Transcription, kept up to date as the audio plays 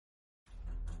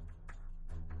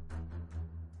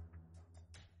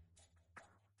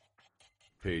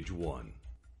Page 1.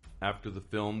 After the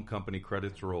film company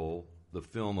credits roll, the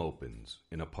film opens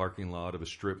in a parking lot of a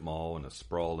strip mall in a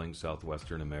sprawling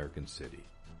southwestern American city.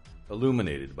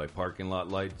 Illuminated by parking lot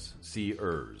lights, C.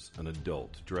 Ers, an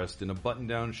adult dressed in a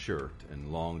button-down shirt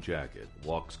and long jacket,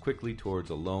 walks quickly towards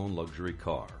a lone luxury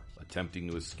car, attempting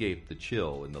to escape the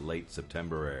chill in the late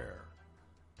September air.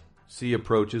 C.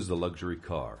 approaches the luxury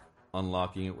car,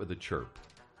 unlocking it with a chirp.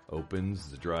 Opens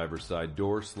the driver's side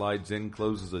door, slides in,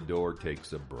 closes the door,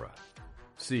 takes a breath.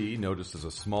 C notices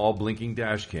a small blinking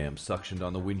dash cam suctioned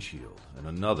on the windshield and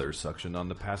another suctioned on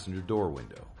the passenger door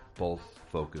window, both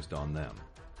focused on them.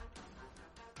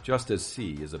 Just as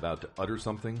C is about to utter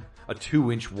something, a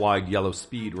 2-inch wide yellow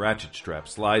speed ratchet strap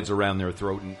slides around their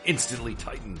throat and instantly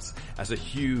tightens as a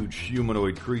huge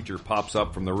humanoid creature pops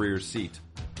up from the rear seat.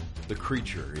 The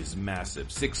creature is massive,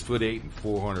 6'8" and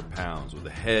 400 pounds, with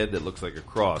a head that looks like a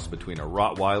cross between a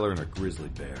Rottweiler and a grizzly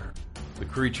bear. The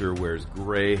creature wears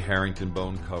gray Harrington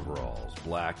bone coveralls,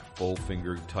 black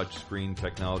full-fingered touchscreen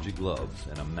technology gloves,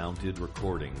 and a mounted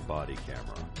recording body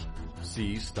camera.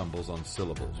 C stumbles on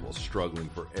syllables while struggling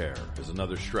for air as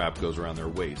another strap goes around their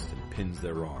waist and pins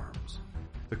their arms.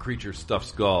 The creature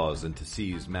stuffs gauze into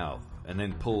C's mouth and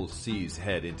then pulls C's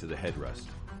head into the headrest.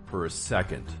 For a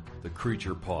second, the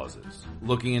creature pauses,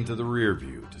 looking into the rear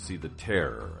view to see the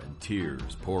terror and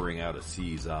tears pouring out of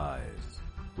C's eyes.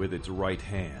 With its right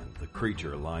hand, the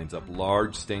creature lines up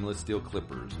large stainless steel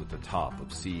clippers with the top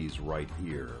of C's right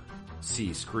ear.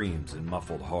 C screams in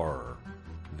muffled horror.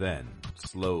 Then,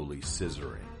 slowly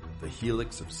scissoring, the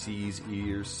helix of C's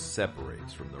ears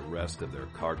separates from the rest of their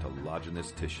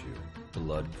cartilaginous tissue.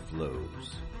 Blood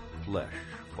flows. Flesh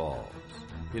falls.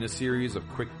 In a series of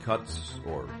quick cuts,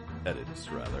 or edits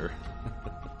rather,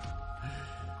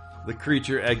 the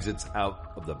creature exits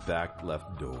out of the back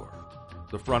left door.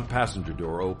 The front passenger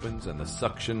door opens and the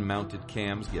suction-mounted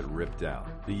cams get ripped out.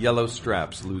 The yellow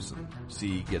straps loosen.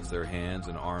 C gets their hands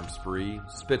and arms free,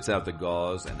 spits out the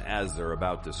gauze, and as they're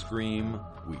about to scream,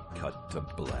 we cut to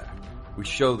black. We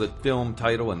show the film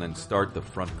title and then start the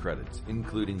front credits,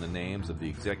 including the names of the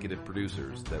executive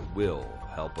producers that will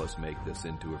help us make this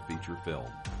into a feature film.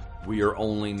 We are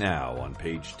only now on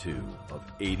page 2 of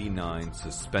 89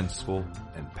 suspenseful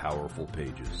and powerful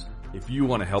pages. If you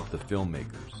want to help the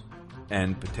filmmakers,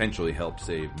 and potentially help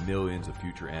save millions of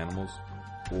future animals,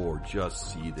 or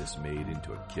just see this made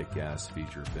into a kick-ass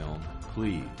feature film,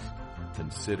 please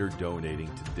consider donating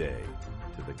today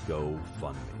to the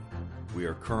GoFundMe. We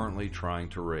are currently trying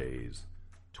to raise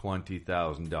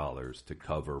 $20,000 to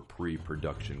cover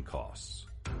pre-production costs.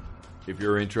 If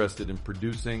you're interested in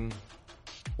producing,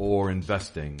 or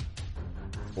investing,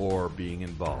 or being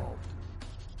involved,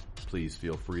 please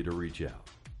feel free to reach out.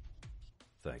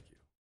 Thank you.